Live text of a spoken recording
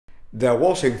There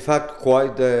was, in fact,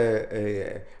 quite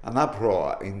an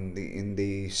uproar in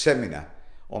the seminar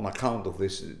on account of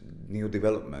this new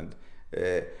development.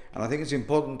 And I think it's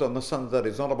important to understand that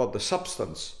it's not about the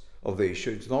substance of the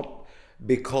issue. It's not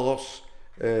because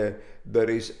there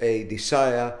is a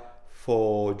desire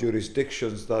for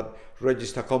jurisdictions that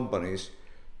register companies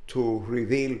to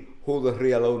reveal who the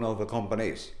real owner of the company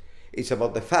is. It's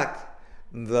about the fact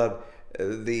that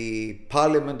the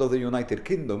Parliament of the United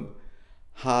Kingdom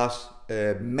has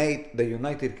made the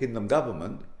United Kingdom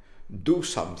government do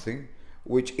something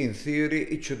which in theory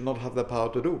it should not have the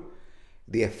power to do.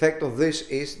 The effect of this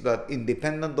is that,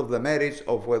 independent of the merits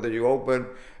of whether you open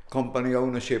company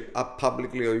ownership up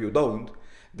publicly or you don't,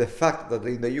 the fact that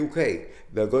in the UK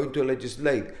they're going to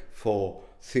legislate for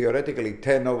theoretically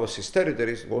 10 overseas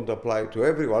territories won't apply to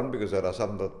everyone, because there are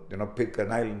some that, you know,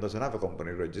 Pitcairn Island doesn't have a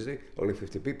company registry, only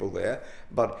 50 people there.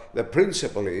 But the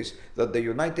principle is that the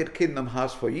United Kingdom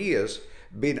has for years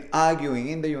been arguing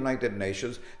in the United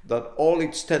Nations that all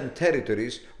its 10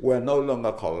 territories were no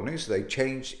longer colonies. They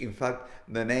changed, in fact,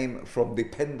 the name from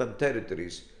dependent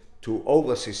territories to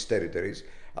overseas territories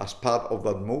as part of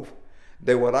that move.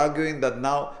 They were arguing that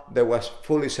now they were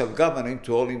fully self-governing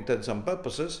to all intents and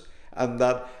purposes, and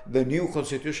that the new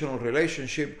constitutional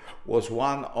relationship was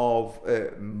one of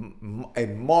a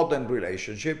modern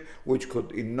relationship which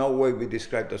could in no way be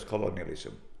described as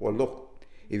colonialism. Well, look,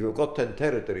 if you've got 10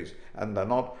 territories and they're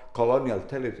not colonial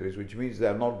territories, which means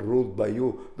they're not ruled by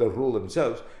you, they rule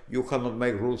themselves, you cannot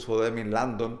make rules for them in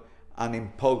London and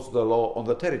impose the law on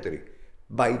the territory.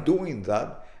 By doing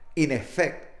that, in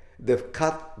effect, they've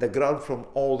cut the ground from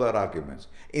all their arguments.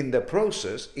 In the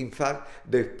process, in fact,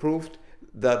 they've proved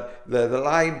that the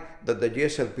line that the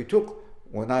GSLP took,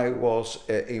 when I was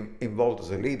involved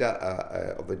as a leader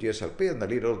of the GSLP and the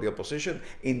leader of the opposition,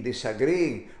 in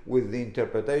disagreeing with the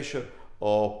interpretation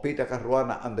of Peter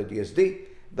Caruana and the GSD,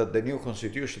 that the new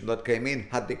constitution that came in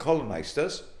had decolonized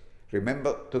us.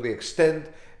 Remember, to the extent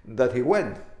that he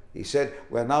went. He said,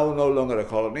 we're now no longer a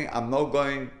colony. I'm not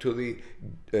going to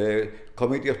the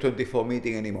Committee of 24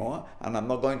 meeting anymore, and I'm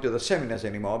not going to the seminars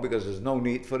anymore because there's no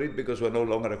need for it, because we're no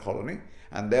longer a colony.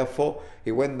 And therefore,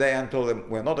 he went there and told them,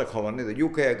 we're not a colony. The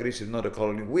UK agrees it's not a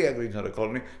colony. We agree it's not a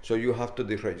colony, so you have to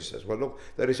deregister us. Well, look,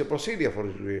 there is a procedure for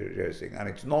deregistering, and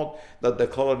it's not that the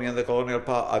colony and the colonial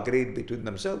power agreed between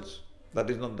themselves. That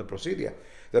is not the procedure.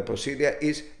 The procedure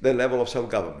is the level of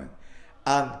self-government.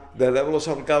 And the level of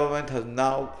self-government has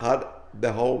now had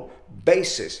the whole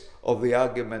basis of the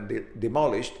argument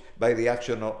demolished by the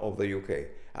action of the UK.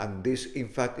 And this, in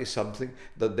fact, is something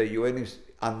that the UN is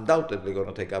undoubtedly going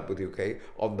to take up with the UK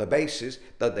on the basis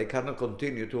that they cannot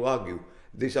continue to argue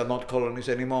these are not colonies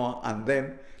anymore, and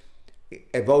then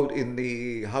a vote in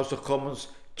the House of Commons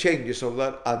changes all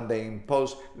that and they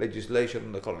impose legislation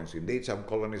on the colonies. Indeed, some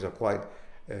colonies are quite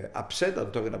upset.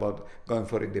 I'm talking about going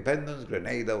for independence.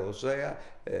 Grenada was there,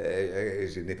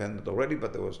 is independent already,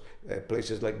 but there was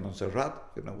places like Montserrat,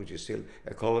 you know, which is still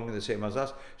a colony, the same as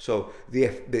us. So the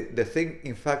thing,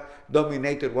 in fact,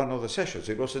 dominated one of the sessions.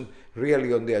 It wasn't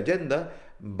really on the agenda,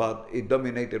 but it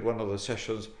dominated one of the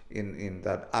sessions in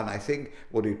that. And I think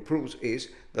what it proves is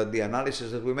that the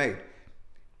analysis that we made,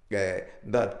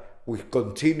 that we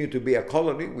continue to be a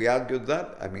colony. We argued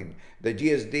that. I mean, the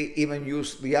GSD even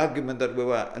used the argument that we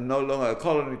were no longer a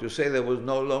colony to say there was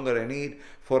no longer a need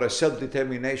for a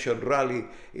self-determination rally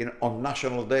on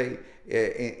National Day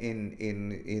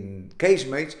in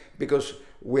casemates, because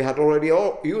we had already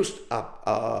used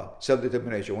up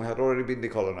self-determination. We had already been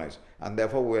decolonized, and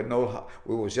therefore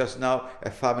we was just now a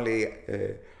family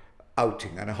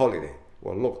outing and a holiday.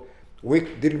 Well, look, we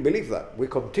didn't believe that. We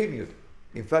continued.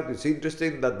 In fact, it's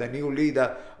interesting that the new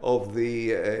leader of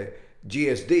the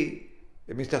GSD,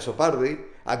 Mr. Sopardi,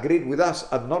 agreed with us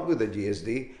and not with the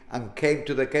GSD, and came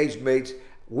to the casemates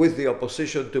with the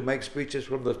opposition to make speeches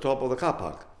from the top of the car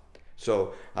park.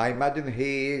 So I imagine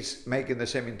he is making the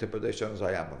same interpretation as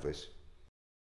I am of this.